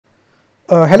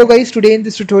Hello guys, today in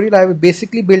this tutorial I will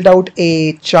basically build out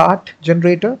a chart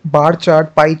generator, bar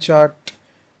chart, pie chart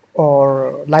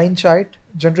or line chart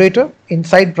generator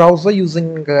inside browser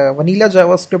using vanilla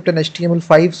JavaScript and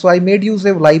HTML5. So I made use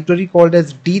of a library called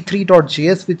as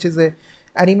D3.js, which is a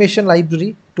animation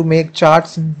library to make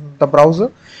charts in the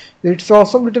browser. It's an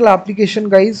awesome little application,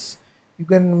 guys. You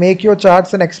can make your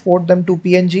charts and export them to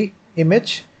PNG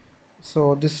image.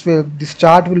 So this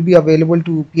chart will be available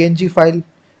to PNG file.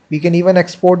 We can even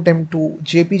export them to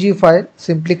JPG file.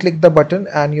 Simply click the button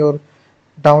and your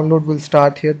download will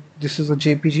start here. This is a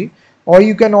JPG. Or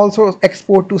you can also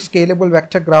export to scalable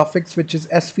vector graphics, which is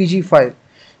SVG file.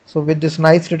 So with this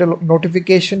nice little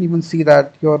notification, you will see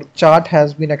that your chart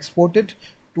has been exported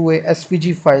to a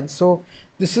SVG file. So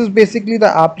this is basically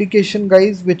the application,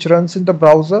 guys, which runs in the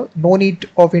browser. No need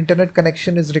of internet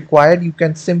connection is required. You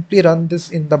can simply run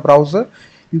this in the browser.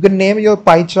 You can name your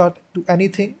pie chart to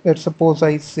anything. Let's suppose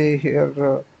I say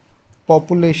here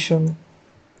population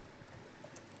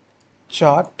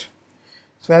chart.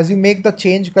 So as you make the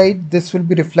change, guide, this will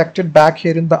be reflected back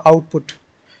here in the output.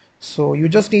 So you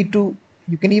just need to,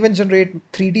 you can even generate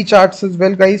 3D charts as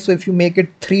well, guys. So if you make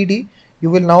it 3D, you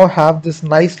will now have this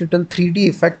nice little 3D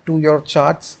effect to your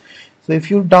charts. So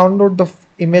if you download the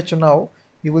image now,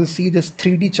 you will see this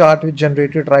 3D chart which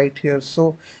generated right here.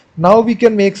 So now we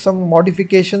can make some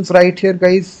modifications right here,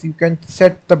 guys. You can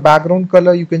set the background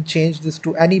color. You can change this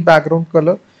to any background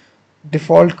color.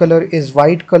 Default color is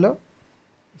white color.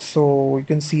 So you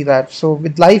can see that. So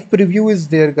with live preview is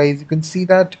there, guys. You can see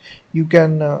that you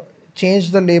can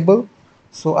change the label.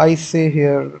 So I say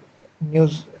here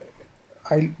news,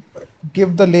 I'll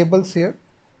give the labels here,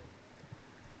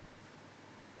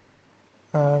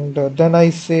 and then I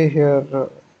say here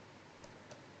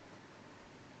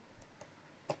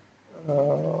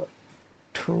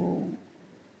to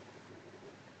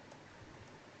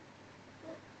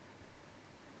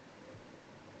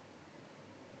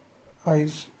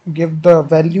I give the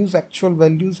values, actual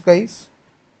values, guys.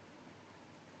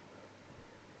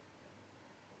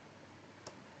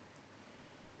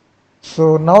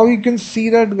 So now you can see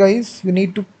that, guys, you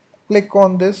need to click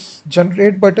on this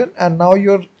generate button and now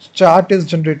your chart is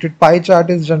generated. Pie chart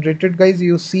is generated, guys.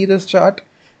 You see this chart.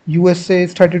 USA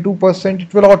is 32%.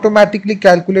 It will automatically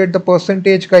calculate the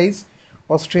percentage, guys.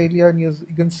 Australia, and you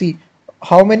can see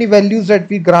how many values that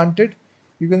we granted.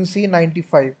 You can see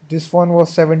 95. This one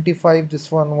was 75.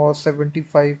 This one was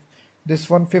 75. This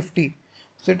one 50.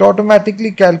 So it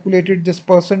automatically calculated this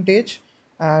percentage.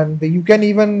 And you can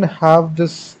even have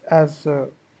this as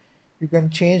you can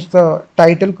change the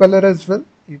title color as well.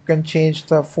 You can change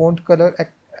the font color.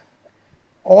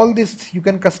 All this you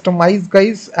can customize,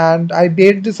 guys. And I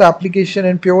made this application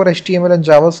in pure HTML and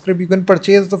JavaScript. You can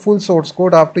purchase the full source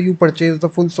code. After you purchase the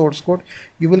full source code,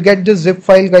 you will get this zip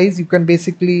file, guys. You can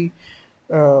basically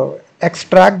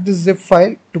extract this zip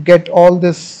file to get all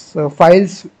this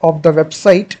files of the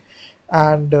website,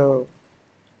 and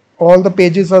all the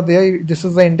pages are there. This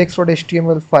is the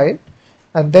index.html file,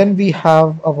 and then we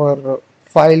have our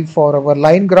file for our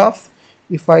line graph.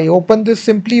 If I open this,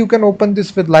 simply you can open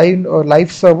this with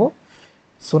live server,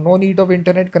 so no need of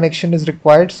internet connection is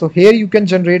required. So here you can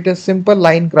generate a simple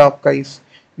line graph, guys.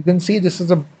 You can see this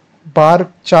is a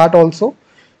bar chart also.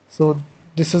 So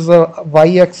this is a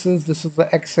y-axis, this is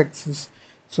the x-axis.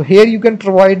 So here you can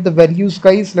provide the values,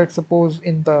 guys. Let's suppose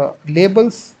in the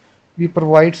labels we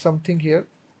provide something here.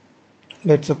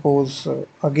 Let's suppose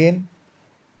again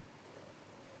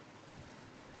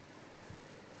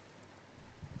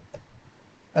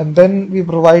and then we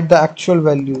provide the actual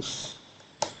values.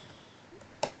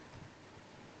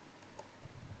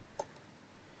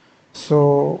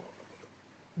 So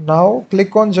now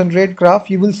click on generate graph.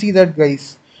 You will see that,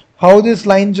 guys, how this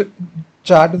line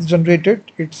chart is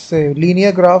generated. It's a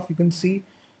linear graph. You can see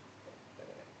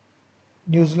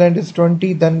New Zealand is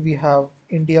 20, then we have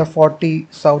India 40,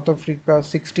 South Africa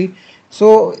 60.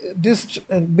 So this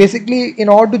basically, in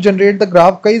order to generate the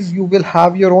graph, guys, you will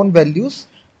have your own values.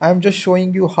 I'm just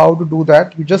showing you how to do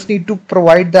that. You just need to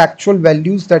provide the actual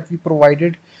values that we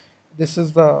provided. This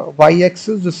is the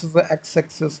y-axis, this is the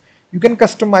x-axis. You can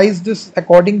customize this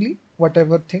accordingly,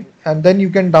 whatever thing, and then you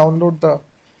can download the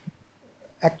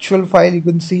actual file. You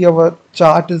can see our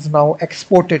chart is now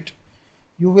exported.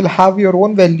 You will have your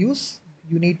own values.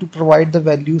 You need to provide the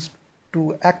values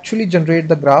to actually generate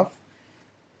the graph.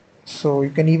 So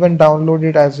you can even download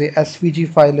it as a SVG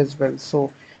file as well.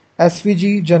 So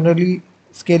SVG, generally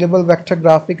scalable vector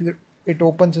graphic, it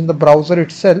opens in the browser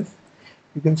itself.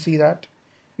 You can see that.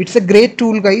 It's a great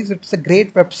tool, guys. It's a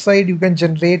great website. You can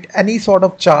generate any sort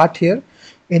of chart here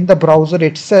in the browser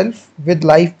itself with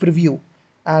live preview.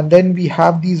 and then we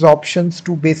have these options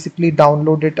to basically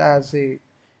download it as a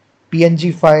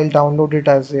PNG file, download it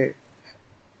as a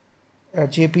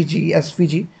JPG,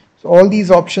 SVG. So all these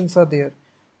options are there.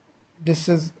 This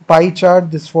is pie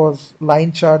chart, this was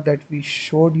line chart that we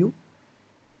showed you.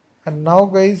 And now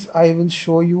guys, I will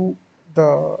show you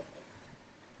the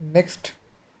next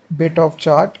bit of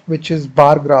chart, which is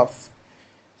bar graph.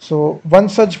 So one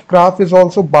such graph is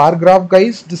also bar graph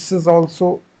guys. This is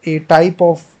also a type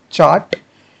of chart,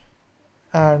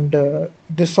 and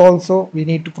this also we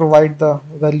need to provide the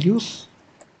values.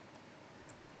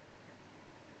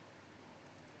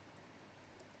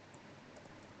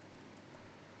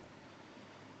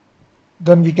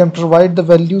 Then we can provide the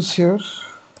values here.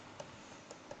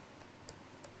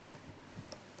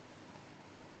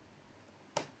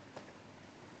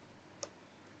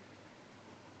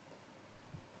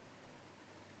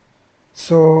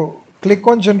 So click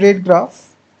on generate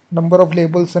graph, number of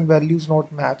labels and values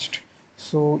not matched.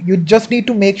 So you just need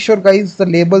to make sure guys the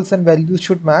labels and values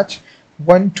should match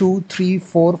 1, 2, 3,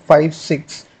 4, 5,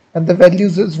 6, and the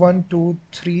values is 1, 2,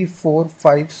 3, 4,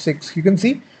 5, 6. You can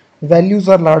see values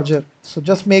are larger. So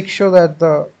just make sure that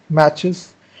the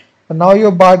matches. And now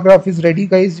your bar graph is ready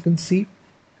guys. You can see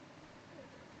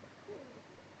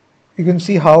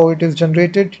how it is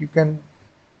generated. You can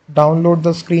download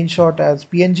the screenshot as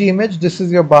PNG image. This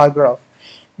is your bar graph.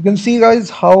 You can see guys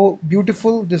how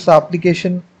beautiful this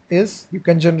application is. You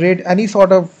can generate any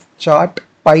sort of chart,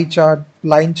 pie chart,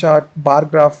 line chart, bar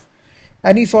graph,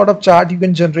 any sort of chart you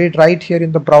can generate right here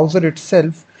in the browser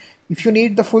itself. If you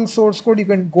need the full source code, you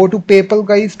can go to PayPal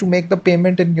guys to make the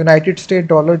payment in United States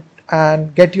dollar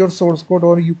and get your source code,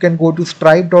 or you can go to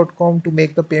stripe.com to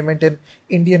make the payment in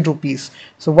Indian rupees.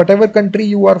 So whatever country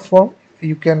you are from,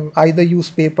 you can either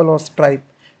use PayPal or Stripe,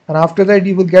 and after that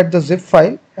you will get the zip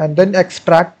file and then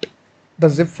extract the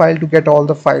zip file to get all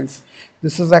the files.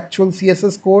 This is actual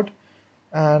CSS code,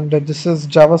 and this is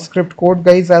JavaScript code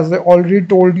guys. As I already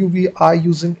told you, we are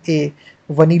using a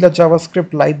vanilla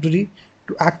JavaScript library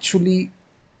to actually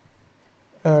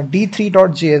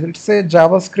D3.js. It's a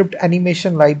JavaScript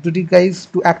animation library guys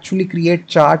to actually create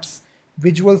charts,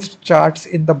 visual charts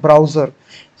in the browser.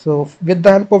 So with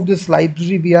the help of this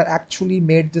library, we are actually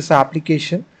made this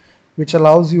application which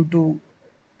allows you to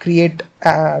create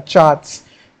charts.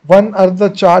 One other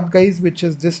chart guys, which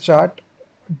is this chart,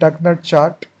 Ducknut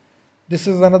chart. This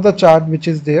is another chart which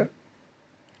is there.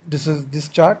 This is this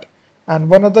chart, and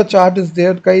one other chart is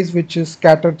there guys, which is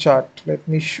scatter chart. Let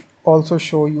me also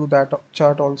show you that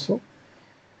chart also.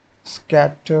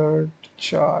 Scattered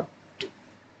chart.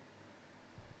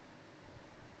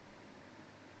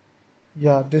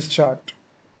 Yeah, this chart.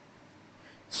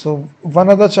 So one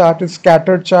other chart is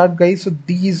scattered chart guys. So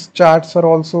these charts are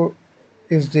also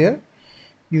is there.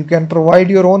 You can provide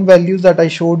your own values that I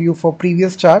showed you for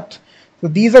previous charts. So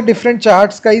these are different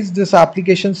charts guys. This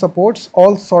application supports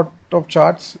all sort of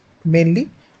charts, mainly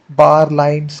bar,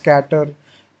 line, scatter,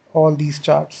 all these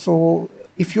charts. So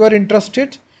if you are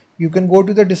interested, you can go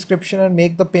to the description and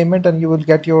make the payment, and you will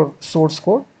get your source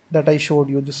code that I showed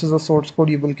you. This is a source code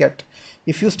you will get.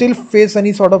 If you still face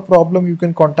any sort of problem, you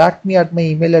can contact me at my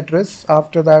email address.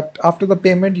 After that, after the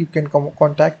payment, you can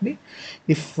contact me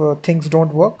if things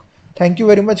don't work. Thank you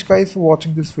very much guys for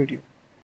watching this video.